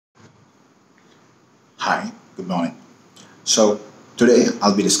Hi, good morning. So, today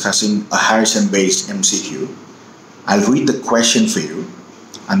I'll be discussing a Harrison-based MCQ. I'll read the question for you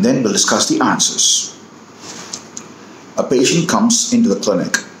and then we'll discuss the answers. A patient comes into the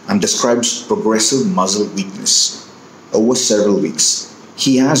clinic and describes progressive muscle weakness over several weeks.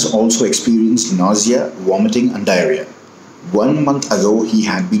 He has also experienced nausea, vomiting, and diarrhea. 1 month ago, he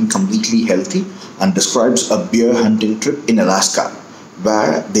had been completely healthy and describes a bear hunting trip in Alaska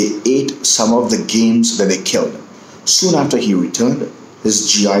where they ate some of the games that they killed. Soon after he returned, his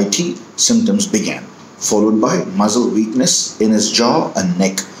GIT symptoms began, followed by muscle weakness in his jaw and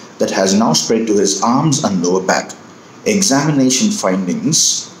neck that has now spread to his arms and lower back. Examination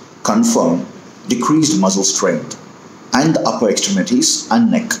findings confirm decreased muscle strength and the upper extremities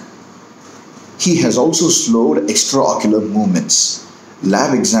and neck. He has also slowed extraocular movements.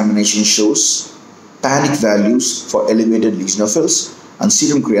 Lab examination shows panic values for elevated eosinophils and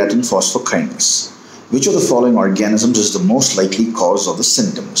serum creatine phosphokinase. Which of the following organisms is the most likely cause of the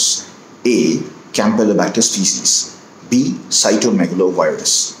symptoms? A. Campylobacter species. B.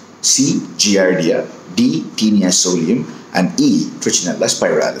 Cytomegalovirus. C. Giardia. D. Taenia solium. And E. Trichinella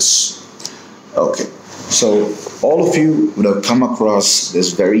spiralis. Okay, so all of you would have come across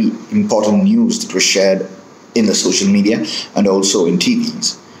this very important news that was shared in the social media and also in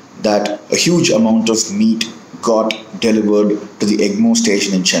TVs, that a huge amount of meat got delivered to the EGMO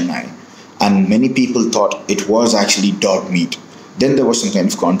station in Chennai, and many people thought it was actually dog meat. Then there was some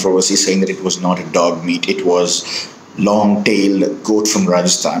kind of controversy saying that it was not a dog meat, it was long-tailed goat from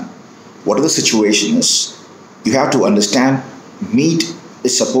Rajasthan. Whatever the situation is, you have to understand meat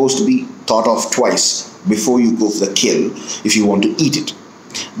is supposed to be thought of twice before you go for the kill if you want to eat it.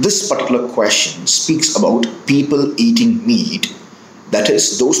 This particular question speaks about people eating meat, that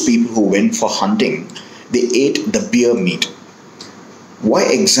is, those people who went for hunting, they ate the bear meat. Why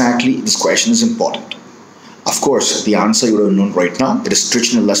exactly this question is important? Of course, the answer you would have known right now. It is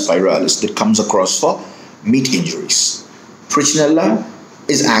Trichinella spiralis that comes across for meat injuries. Trichinella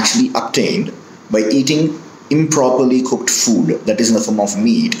is actually obtained by eating improperly cooked food that is in the form of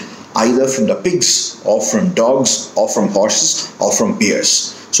meat, either from the pigs or from dogs or from horses or from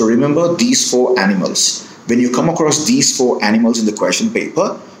bears. So remember these four animals. When you come across these four animals in the question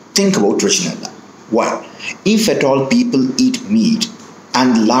paper, think about Trichinella. Why? If at all people eat meat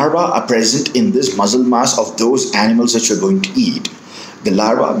and larvae are present in this muscle mass of those animals that you're going to eat, the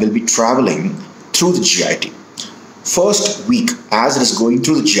larva will be traveling through the GIT. First week, as it is going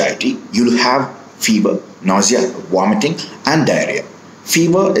through the GIT, you'll have fever, nausea, vomiting, and diarrhea.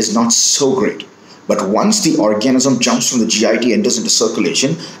 Fever is not so great, but once the organism jumps from the GIT, enters into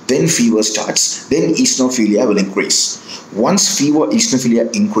circulation, then fever starts, then eosinophilia will increase. Once fever,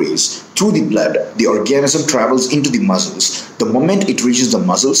 eosinophilia increase, through the blood, the organism travels into the muscles. The moment it reaches the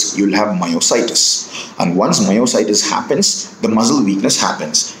muscles, you'll have myositis. And once myositis happens, the muscle weakness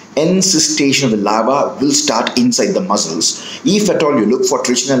happens. Encystation of the larva will start inside the muscles. If at all you look for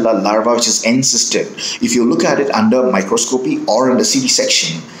Trichinella larva which is encysted, if you look at it under microscopy or under CT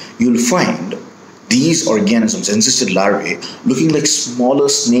section, you'll find these organisms, encysted larvae, looking like smaller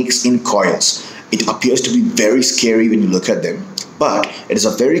snakes in coils. It appears to be very scary when you look at them, but it is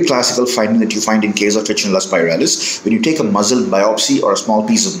a very classical finding that you find in case of Trichinella spiralis. When you take a muscle biopsy or a small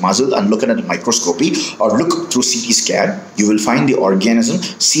piece of muscle and look at it in microscopy or look through CT scan, you will find the organism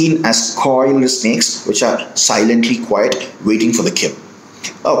seen as coiled snakes which are silently quiet, waiting for the kill.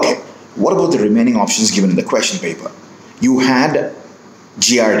 Okay, what about the remaining options given in the question paper? You had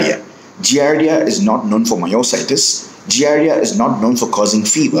Giardia. Giardia is not known for myositis. Giardia is not known for causing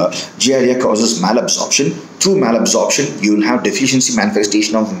fever. Giardia causes malabsorption. Through malabsorption, you will have deficiency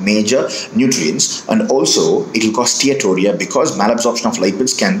manifestation of major nutrients, and also it will cause steatoria because malabsorption of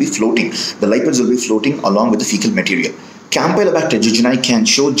lipids can be floating. The lipids will be floating along with the fecal material. Campylobacter jejuni can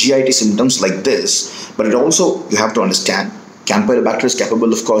show GIT symptoms like this, but it also, you have to understand, Campylobacter is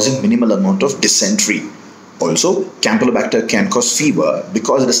capable of causing minimal amount of dysentery. Also, Campylobacter can cause fever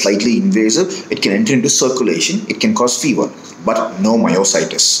because it is slightly invasive. It can enter into circulation. It can cause fever, but no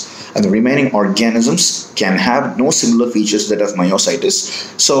myositis. And the remaining organisms can have no similar features that of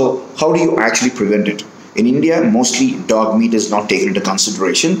myositis. So, how do you actually prevent it? In India, mostly dog meat is not taken into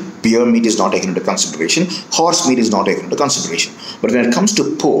consideration. Bear meat is not taken into consideration. Horse meat is not taken into consideration. But when it comes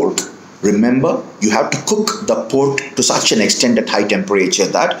to pork, remember, you have to cook the pork to such an extent at high temperature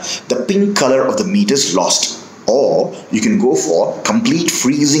that the pink color of the meat is lost. Or you can go for complete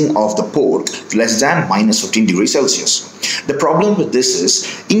freezing of the pork to less than minus 15 degrees Celsius. The problem with this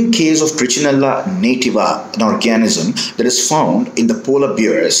is, in case of Trichinella nativa, an organism that is found in the polar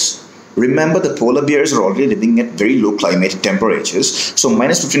bears, Remember, the polar bears are already living at very low climatic temperatures, so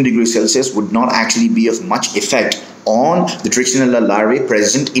minus 15 degrees Celsius would not actually be of much effect on the Trichinella larvae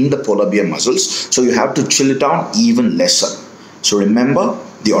present in the polar bear mussels, so you have to chill it down even lesser. So remember,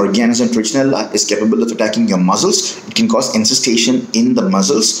 the organism Trichinella is capable of attacking your mussels. It can cause encystation in the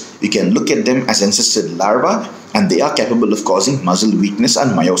mussels. You can look at them as encysted larvae, and they are capable of causing mussel weakness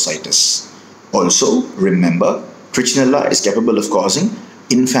and myositis. Also, remember, Trichinella is capable of causing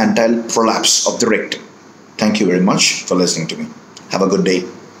infantile prolapse of the rectum. Thank you very much for listening to me. Have a good day.